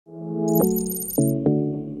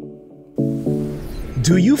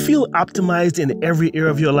Do you feel optimized in every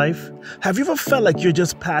area of your life? Have you ever felt like you're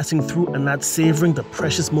just passing through and not savoring the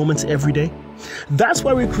precious moments every day? That's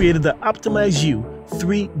why we created the Optimize You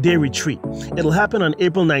 3-day retreat. It'll happen on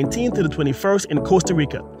April 19th to the 21st in Costa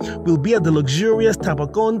Rica. We'll be at the luxurious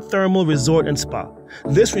Tabacon Thermal Resort and Spa.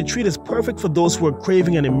 This retreat is perfect for those who are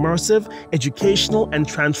craving an immersive, educational, and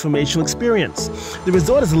transformational experience. The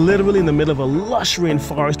resort is literally in the middle of a lush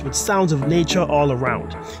rainforest with sounds of nature all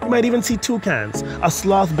around. You might even see toucans, a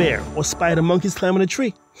sloth bear, or spider monkeys climbing a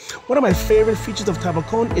tree. One of my favorite features of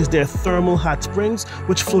Tabacon is their thermal hot springs,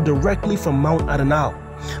 which flow directly from Mount Arenal.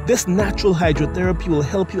 This natural hydrotherapy will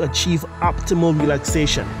help you achieve optimal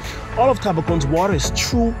relaxation. All of Tabacon's water is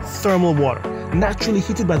true thermal water, naturally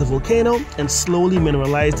heated by the volcano and slowly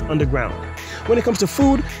mineralized underground. When it comes to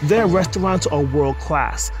food, their restaurants are world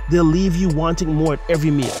class. They'll leave you wanting more at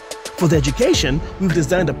every meal. For the education, we've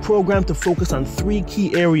designed a program to focus on 3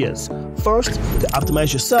 key areas. First, to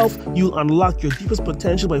optimize yourself, you'll unlock your deepest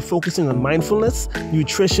potential by focusing on mindfulness,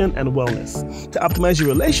 nutrition, and wellness. To optimize your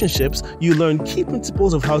relationships, you learn key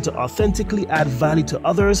principles of how to authentically add value to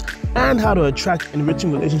others and how to attract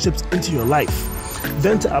enriching relationships into your life.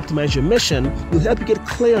 Then to optimize your mission, we'll help you get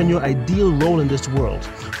clear on your ideal role in this world.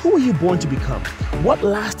 Who are you born to become? What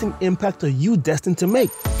lasting impact are you destined to make?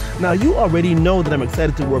 Now, you already know that I'm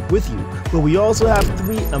excited to work with you, but we also have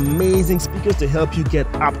 3 amazing speakers to help you get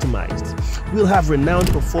optimized. We'll have renowned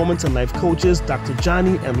performance and life coaches, Dr.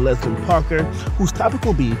 Johnny and Leslie Parker, whose topic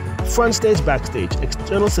will be Front Stage, Backstage,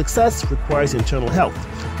 External Success Requires Internal Health.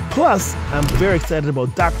 Plus, I'm very excited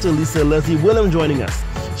about Dr. Lisa Leslie Willem joining us.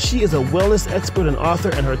 She is a wellness expert and author,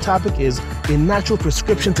 and her topic is A Natural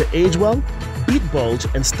Prescription to Age Well, Beat Bulge,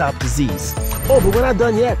 and Stop Disease. Oh, but we're not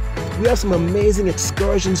done yet. We have some amazing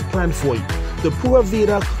excursions planned for you. The Pura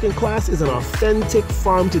Vida cooking class is an authentic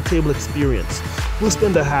farm-to-table experience. We'll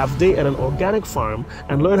spend a half day at an organic farm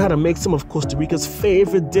and learn how to make some of Costa Rica's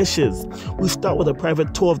favorite dishes. We'll start with a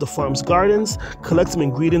private tour of the farm's gardens, collect some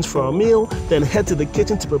ingredients for our meal, then head to the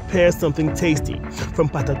kitchen to prepare something tasty. From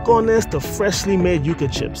patacones to freshly made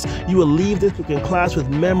yuca chips, you will leave this cooking class with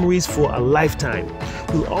memories for a lifetime.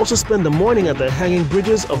 We'll also spend the morning at the hanging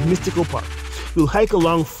bridges of Mystical Park. We'll hike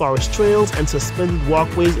along forest trails and suspended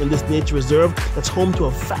walkways in this nature reserve that's home to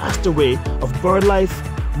a vast array of bird life,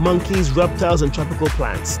 monkeys, reptiles, and tropical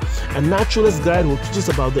plants. A naturalist guide will teach us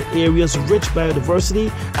about the area's rich biodiversity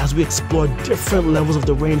as we explore different levels of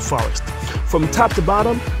the rainforest. From top to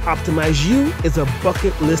bottom, Optimize You is a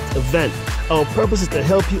bucket list event. Our purpose is to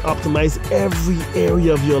help you optimize every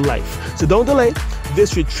area of your life. So don't delay.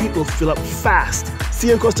 This retreat will fill up fast. See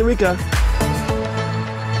you in Costa Rica.